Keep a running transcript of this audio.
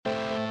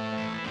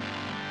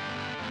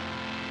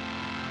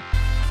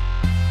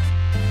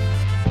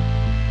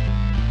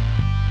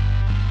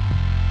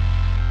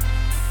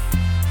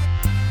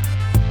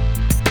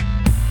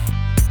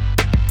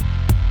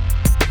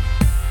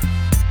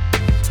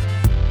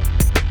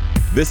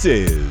This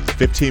is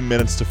 15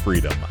 Minutes to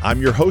Freedom.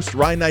 I'm your host,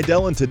 Ryan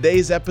Nidell, and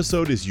today's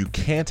episode is You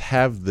Can't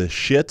Have the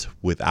Shit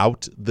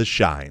Without the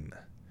Shine.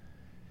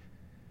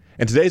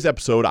 In today's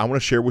episode, I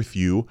want to share with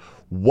you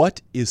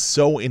what is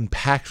so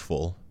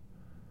impactful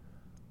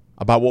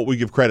about what we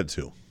give credit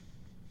to.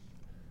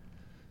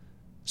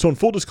 So in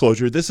full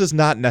disclosure, this is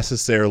not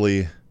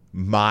necessarily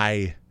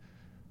my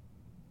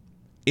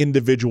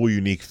individual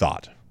unique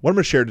thought. What I'm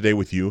going to share today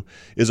with you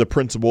is a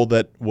principle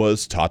that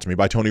was taught to me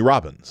by Tony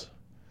Robbins.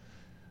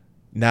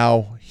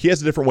 Now, he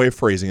has a different way of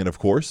phrasing it, of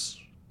course,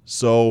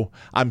 so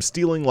I'm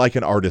stealing like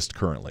an artist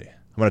currently.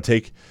 I'm going to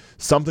take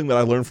something that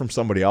I learned from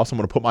somebody else, I'm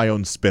going to put my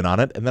own spin on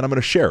it, and then I'm going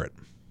to share it.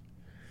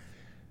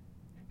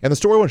 And the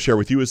story I want to share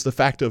with you is the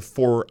fact of,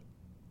 for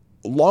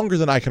longer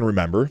than I can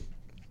remember,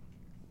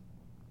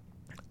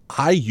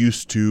 I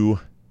used to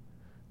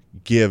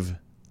give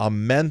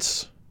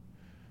immense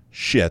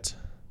shit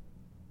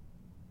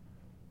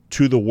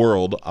to the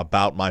world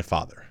about my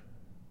father.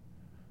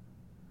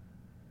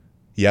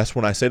 Yes,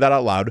 when I say that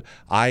out loud,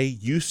 I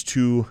used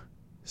to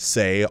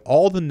say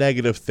all the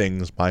negative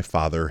things my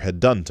father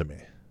had done to me.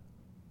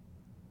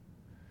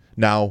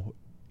 Now,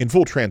 in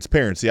full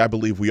transparency, I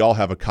believe we all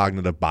have a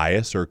cognitive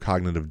bias or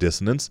cognitive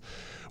dissonance,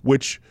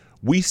 which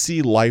we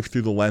see life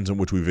through the lens in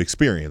which we've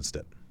experienced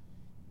it.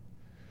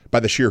 By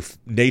the sheer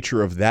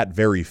nature of that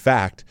very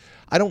fact,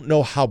 I don't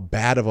know how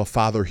bad of a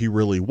father he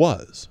really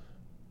was.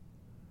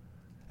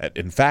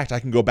 In fact,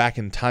 I can go back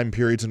in time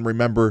periods and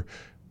remember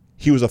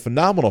he was a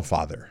phenomenal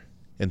father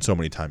in so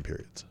many time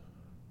periods.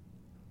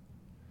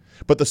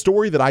 But the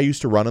story that I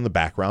used to run in the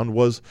background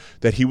was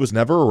that he was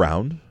never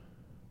around,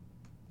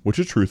 which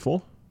is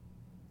truthful,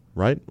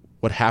 right?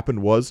 What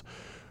happened was,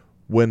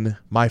 when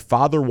my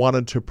father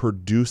wanted to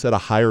produce at a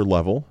higher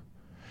level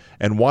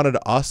and wanted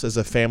us as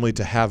a family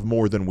to have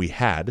more than we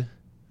had,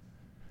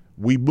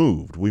 we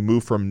moved. We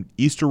moved from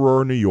East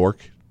Aurora, New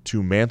York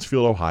to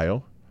Mansfield,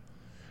 Ohio.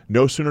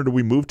 No sooner did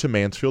we move to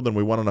Mansfield than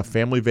we went on a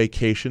family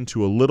vacation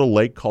to a little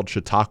lake called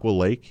Chautauqua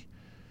Lake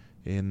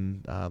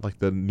in like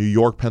the New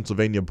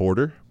York-Pennsylvania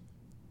border.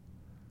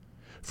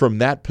 From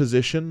that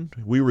position,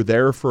 we were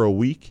there for a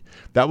week.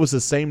 That was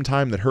the same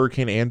time that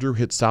Hurricane Andrew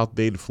hit South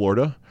Dade,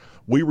 Florida.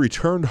 We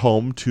returned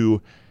home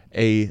to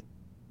a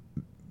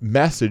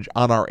message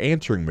on our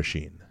answering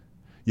machine.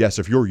 Yes,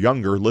 if you're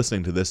younger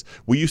listening to this,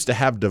 we used to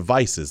have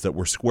devices that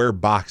were square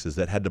boxes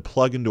that had to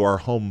plug into our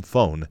home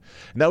phone,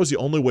 and that was the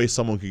only way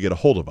someone could get a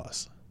hold of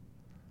us.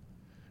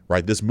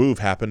 Right? This move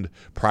happened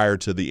prior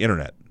to the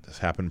internet. This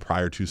happened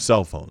prior to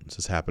cell phones.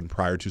 This happened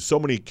prior to so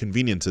many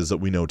conveniences that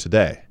we know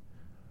today.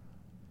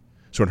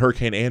 So when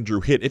Hurricane Andrew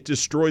hit, it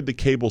destroyed the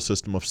cable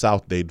system of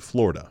South Dade,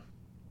 Florida.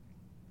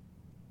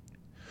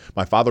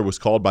 My father was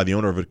called by the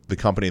owner of the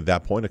company at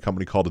that point, a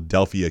company called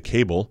Adelphia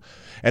Cable,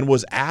 and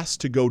was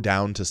asked to go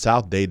down to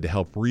South Dade to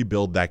help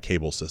rebuild that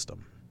cable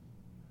system.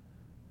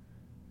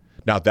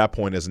 Now, at that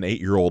point, as an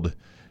 8-year-old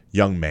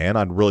young man,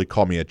 I'd really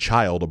call me a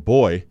child, a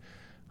boy,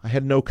 I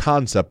had no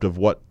concept of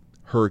what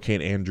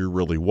Hurricane Andrew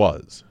really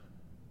was.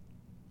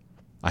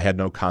 I had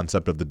no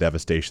concept of the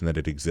devastation that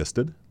had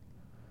existed.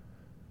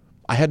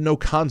 I had no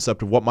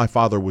concept of what my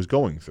father was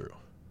going through.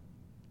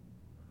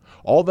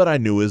 All that I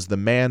knew is the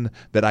man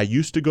that I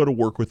used to go to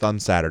work with on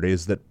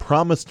Saturdays that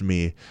promised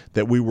me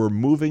that we were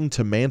moving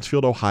to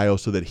Mansfield, Ohio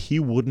so that he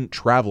wouldn't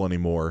travel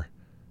anymore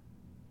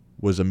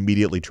was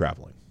immediately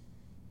traveling.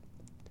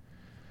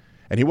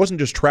 And he wasn't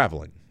just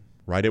traveling,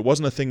 right? It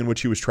wasn't a thing in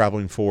which he was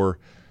traveling for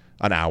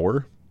an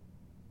hour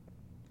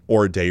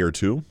or a day or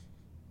two.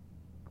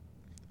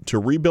 To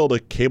rebuild a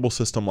cable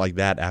system like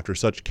that after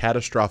such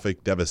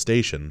catastrophic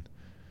devastation,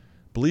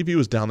 I believe he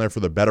was down there for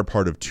the better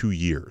part of 2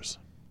 years.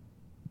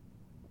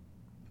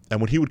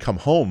 And when he would come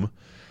home,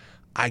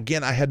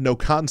 again, I had no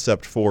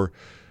concept for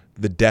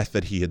the death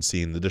that he had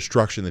seen, the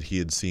destruction that he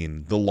had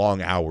seen, the long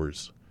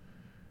hours.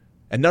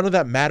 And none of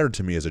that mattered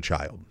to me as a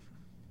child.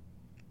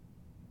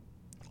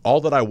 All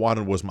that I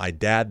wanted was my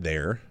dad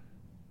there.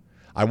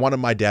 I wanted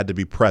my dad to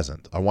be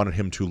present. I wanted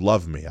him to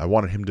love me. I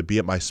wanted him to be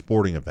at my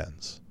sporting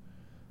events.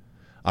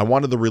 I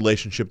wanted the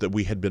relationship that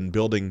we had been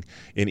building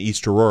in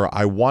East Aurora.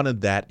 I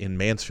wanted that in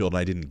Mansfield, and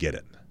I didn't get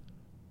it.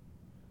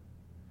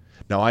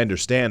 Now, I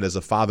understand as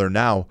a father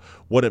now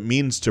what it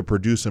means to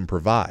produce and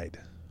provide.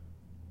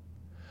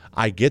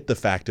 I get the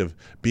fact of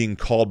being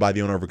called by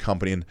the owner of a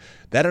company, and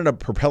that ended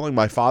up propelling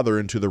my father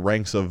into the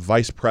ranks of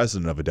vice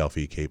president of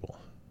Adelphia Cable.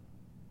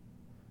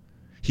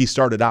 He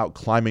started out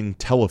climbing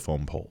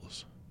telephone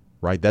poles,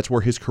 right? That's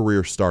where his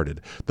career started,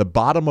 the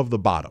bottom of the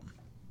bottom.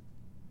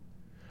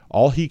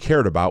 All he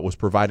cared about was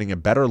providing a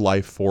better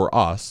life for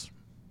us,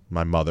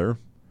 my mother,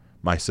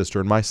 my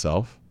sister, and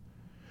myself,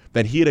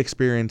 than he had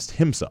experienced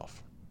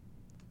himself.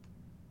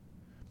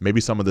 Maybe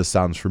some of this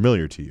sounds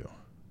familiar to you.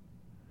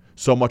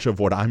 So much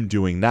of what I'm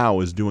doing now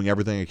is doing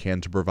everything I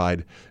can to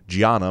provide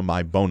Gianna,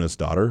 my bonus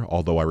daughter,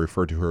 although I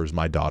refer to her as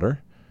my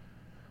daughter.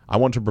 I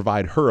want to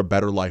provide her a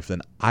better life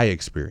than I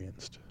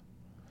experienced.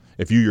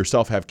 If you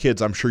yourself have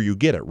kids, I'm sure you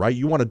get it, right?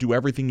 You want to do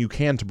everything you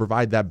can to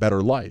provide that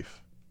better life.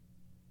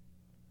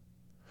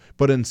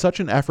 But in such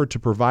an effort to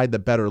provide the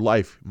better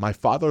life, my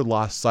father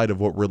lost sight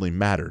of what really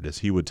mattered, as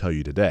he would tell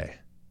you today.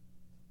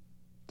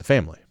 The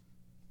family.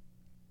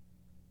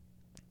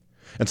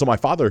 And so my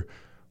father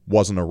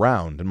wasn't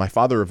around. And my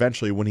father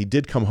eventually, when he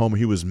did come home,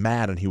 he was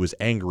mad and he was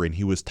angry and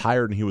he was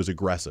tired and he was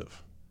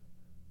aggressive.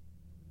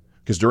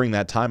 Because during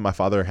that time, my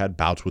father had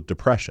bouts with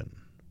depression.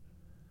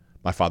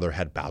 My father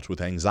had bouts with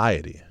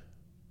anxiety.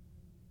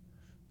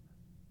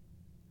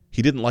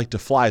 He didn't like to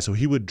fly, so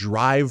he would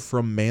drive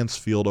from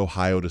Mansfield,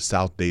 Ohio to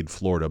South Dade,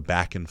 Florida,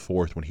 back and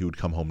forth when he would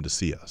come home to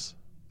see us.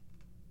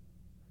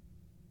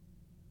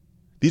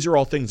 These are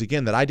all things,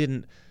 again, that I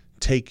didn't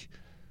take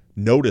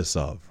notice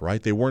of,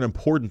 right? They weren't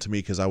important to me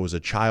because I was a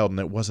child and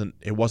it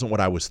wasn't what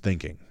I was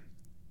thinking.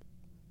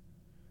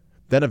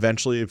 Then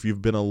eventually, if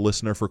you've been a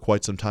listener for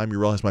quite some time, you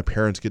realize my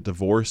parents get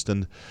divorced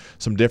and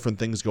some different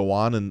things go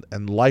on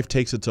and life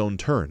takes its own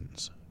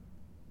turns.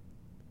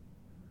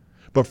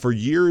 But for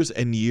years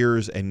and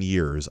years and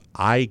years,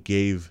 I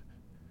gave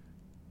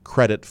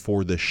credit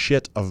for the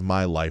shit of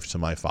my life to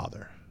my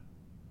father.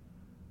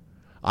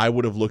 I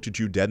would have looked at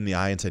you dead in the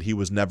eye and said he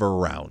was never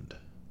around.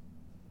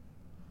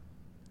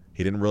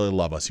 He didn't really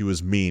love us. He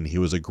was mean. He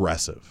was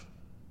aggressive.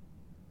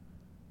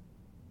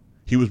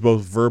 He was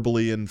both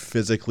verbally and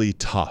physically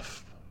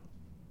tough.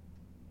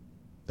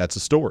 That's a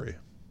story.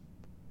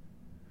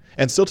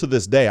 And still to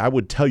this day, I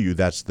would tell you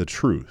that's the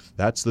truth.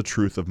 That's the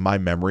truth of my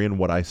memory and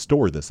what I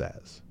store this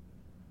as.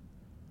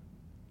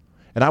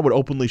 And I would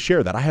openly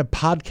share that. I have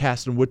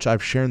podcasts in which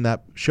I've shared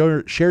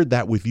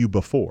that with you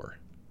before.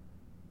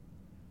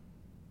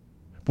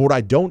 But what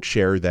I don't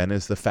share then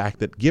is the fact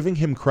that giving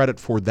him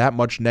credit for that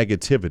much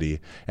negativity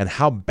and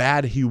how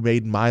bad he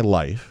made my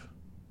life,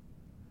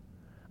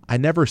 I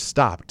never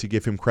stopped to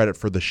give him credit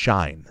for the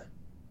shine.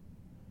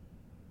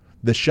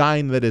 The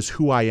shine that is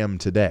who I am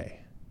today.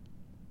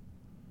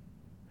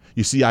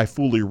 You see, I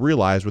fully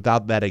realized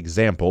without that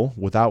example,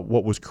 without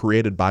what was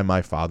created by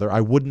my father, I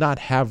would not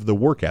have the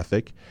work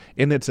ethic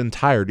in its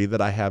entirety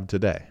that I have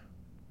today.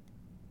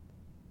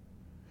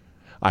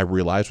 I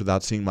realized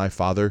without seeing my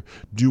father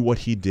do what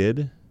he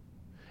did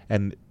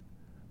and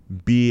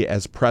be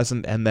as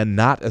present and then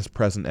not as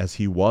present as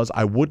he was,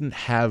 I wouldn't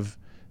have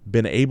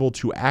been able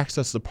to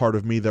access the part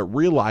of me that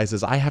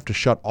realizes I have to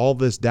shut all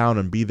this down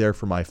and be there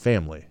for my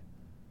family.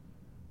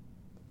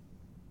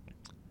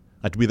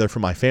 I have to be there for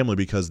my family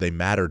because they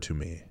matter to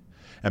me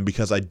and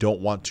because I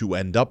don't want to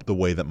end up the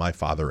way that my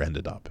father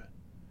ended up.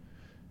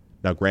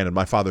 Now, granted,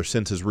 my father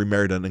since has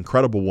remarried an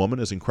incredible woman,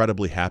 is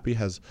incredibly happy,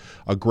 has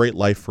a great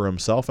life for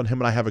himself, and him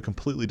and I have a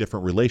completely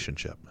different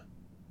relationship.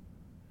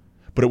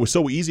 But it was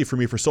so easy for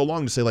me for so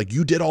long to say, like,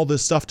 you did all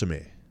this stuff to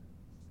me.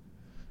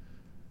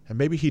 And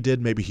maybe he did,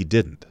 maybe he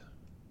didn't.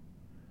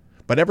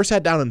 But I never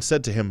sat down and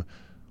said to him,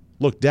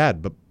 look,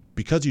 Dad, but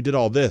because you did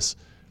all this,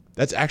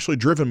 that's actually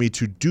driven me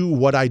to do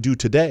what I do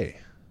today.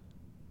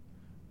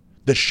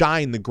 The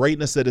shine, the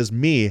greatness that is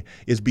me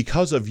is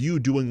because of you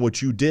doing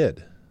what you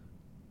did.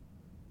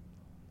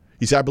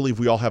 You see, I believe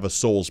we all have a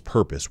soul's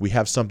purpose. We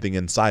have something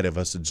inside of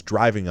us that's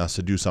driving us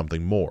to do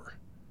something more.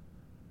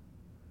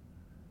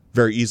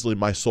 Very easily,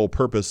 my soul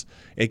purpose,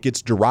 it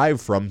gets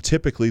derived from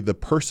typically the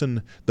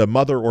person, the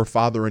mother or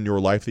father in your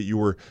life that you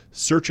were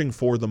searching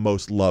for the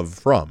most love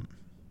from,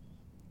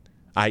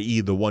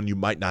 i.e. the one you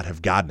might not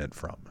have gotten it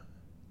from.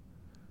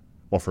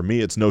 Well, for me,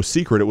 it's no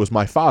secret. It was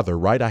my father,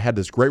 right? I had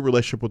this great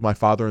relationship with my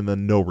father and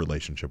then no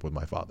relationship with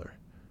my father.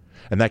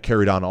 And that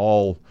carried on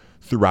all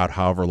throughout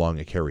however long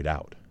it carried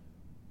out.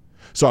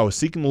 So I was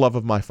seeking the love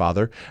of my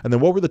father. And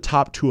then what were the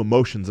top two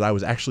emotions that I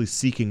was actually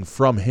seeking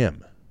from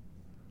him?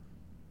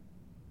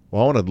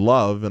 Well, I wanted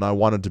love and I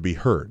wanted to be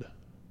heard.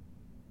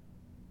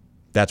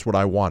 That's what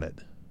I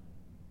wanted.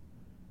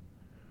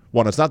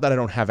 One, it's not that I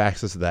don't have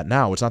access to that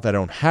now. It's not that I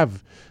don't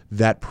have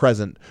that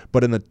present.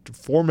 But in the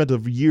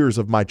formative years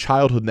of my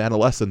childhood and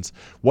adolescence,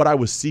 what I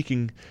was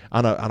seeking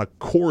on a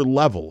core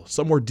level,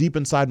 somewhere deep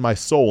inside my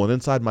soul and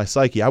inside my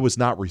psyche, I was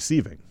not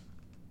receiving.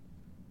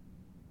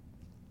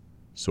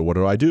 So what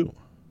do?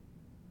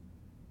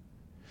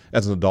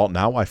 As an adult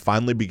now, I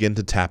finally begin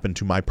to tap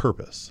into my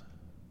purpose.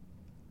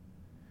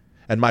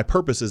 And my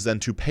purpose is then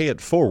to pay it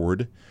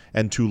forward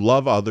and to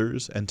love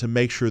others and to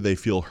make sure they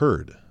feel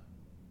heard.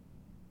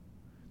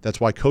 That's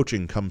why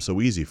coaching comes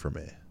so easy for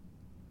me.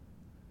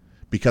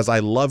 Because I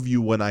love you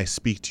when I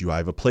speak to you. I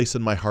have a place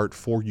in my heart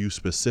for you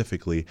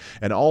specifically,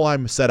 and all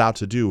I'm set out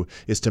to do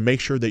is to make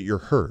sure that you're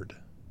heard.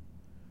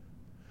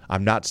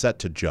 I'm not set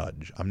to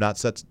judge. I'm not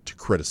set to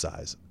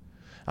criticize.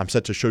 I'm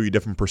set to show you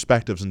different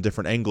perspectives and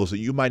different angles that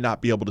you might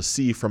not be able to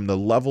see from the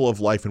level of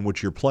life in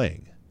which you're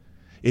playing.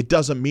 It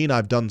doesn't mean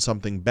I've done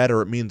something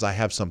better. It means I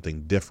have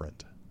something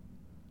different.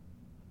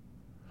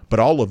 But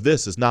all of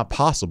this is not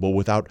possible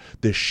without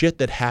the shit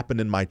that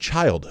happened in my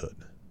childhood.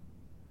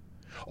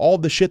 All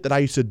the shit that I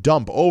used to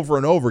dump over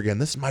and over again.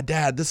 This is my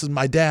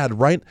dad,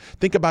 right?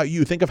 Think about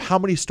you. Think of how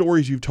many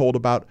stories you've told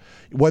about,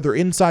 whether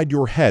inside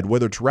your head,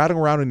 whether it's rattling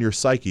around in your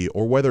psyche,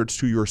 or whether it's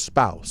to your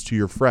spouse, to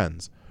your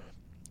friends.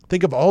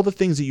 Think of all the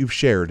things that you've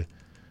shared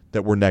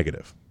that were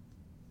negative.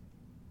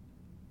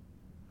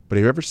 But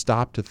have you ever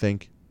stopped to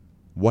think,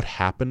 what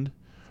happened,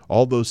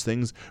 all those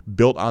things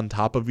built on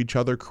top of each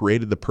other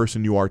created the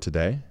person you are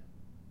today?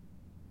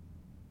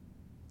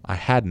 I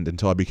hadn't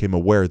until I became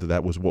aware that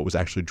that was what was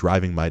actually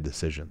driving my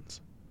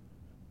decisions.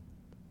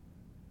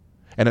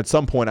 And at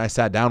some point, I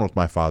sat down with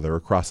my father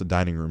across the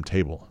dining room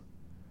table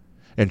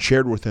and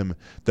shared with him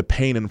the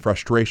pain and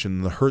frustration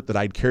and the hurt that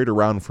I'd carried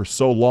around for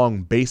so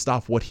long based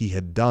off what he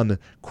had done,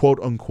 quote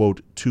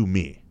unquote, to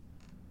me.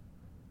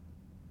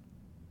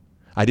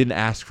 I didn't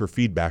ask for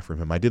feedback from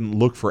him. I didn't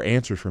look for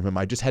answers from him.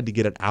 I just had to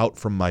get it out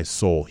from my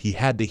soul. He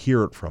had to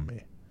hear it from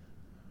me.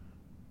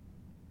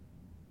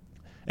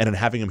 And in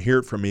having him hear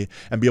it from me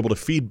and be able to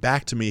feed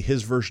back to me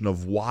his version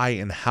of why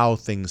and how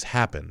things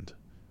happened,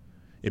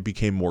 it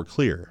became more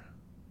clear.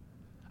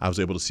 I was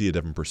able to see a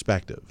different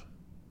perspective.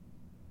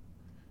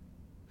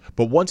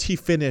 But once he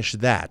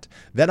finished that,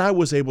 then I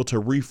was able to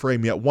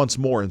reframe yet once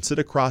more and sit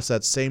across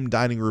that same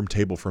dining room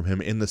table from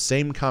him in the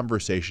same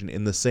conversation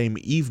in the same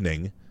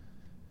evening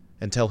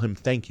and tell him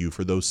thank you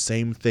for those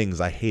same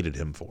things I hated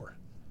him for.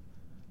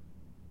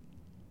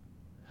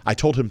 I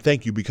told him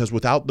thank you because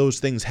without those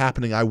things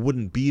happening, I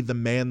wouldn't be the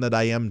man that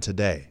I am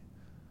today.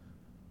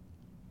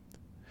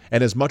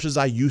 And as much as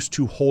I used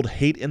to hold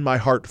hate in my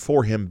heart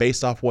for him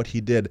based off what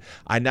he did,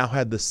 I now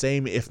had the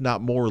same, if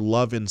not more,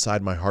 love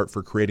inside my heart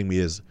for creating me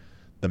as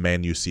the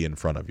man you see in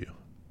front of you.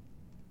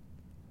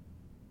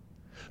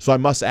 So I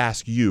must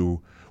ask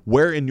you,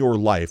 where in your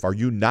life are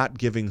you not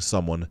giving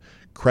someone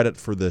credit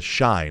for the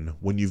shine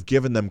when you've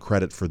given them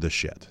credit for the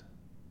shit?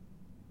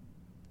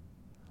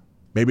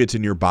 Maybe it's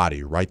in your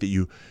body, right? That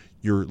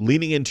you're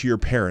leaning into your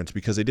parents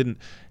because they didn't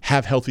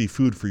have healthy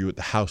food for you at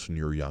the house when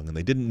you were young and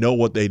they didn't know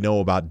what they know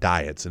about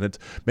diets. And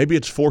maybe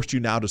it's forced you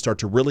now to start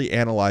to really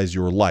analyze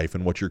your life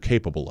and what you're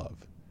capable of.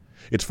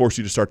 It's forced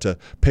you to start to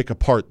pick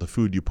apart the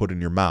food you put in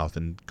your mouth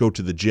and go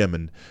to the gym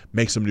and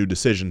make some new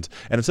decisions.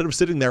 And instead of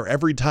sitting there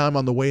every time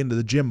on the way into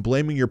the gym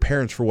blaming your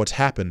parents for what's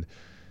happened,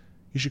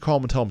 you should call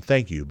them and tell them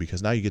thank you,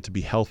 because now you get to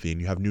be healthy and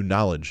you have new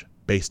knowledge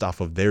based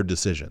off of their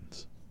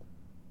decisions.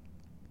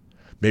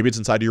 Maybe it's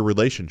inside of your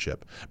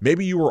relationship.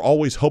 Maybe you were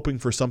always hoping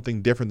for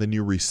something different than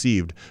you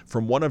received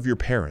from one of your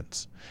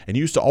parents, and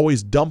you used to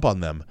always dump on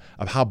them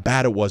of how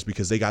bad it was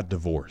because they got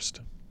divorced.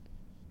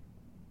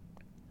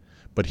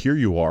 But here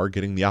you are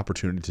getting the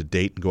opportunity to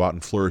date and go out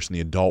and flourish in the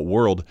adult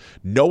world,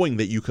 knowing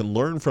that you can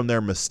learn from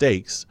their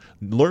mistakes,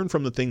 learn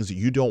from the things that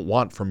you don't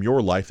want from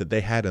your life that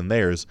they had in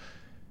theirs,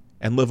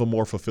 and live a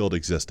more fulfilled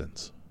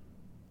existence.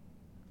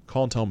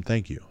 Call and tell them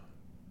thank you.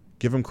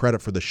 Give them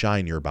credit for the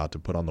shine you're about to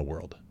put on the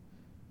world.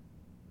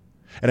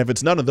 And if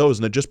it's none of those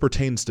and it just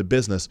pertains to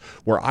business,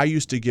 where I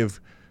used to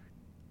give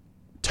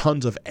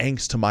tons of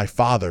angst to my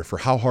father for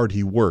how hard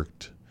he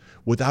worked,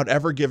 without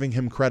ever giving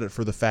him credit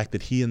for the fact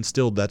that he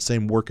instilled that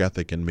same work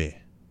ethic in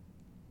me.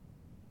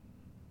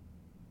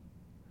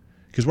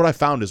 Because what I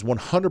found is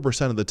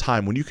 100% of the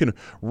time, when you can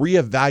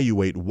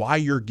reevaluate why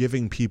you're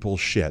giving people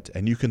shit,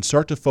 and you can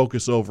start to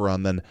focus over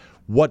on then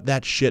what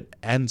that shit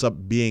ends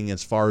up being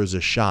as far as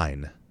a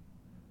shine,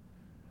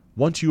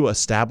 once you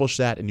establish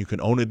that and you can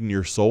own it in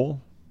your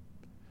soul,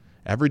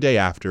 every day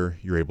after,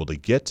 you're able to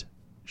get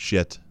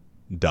shit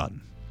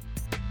done.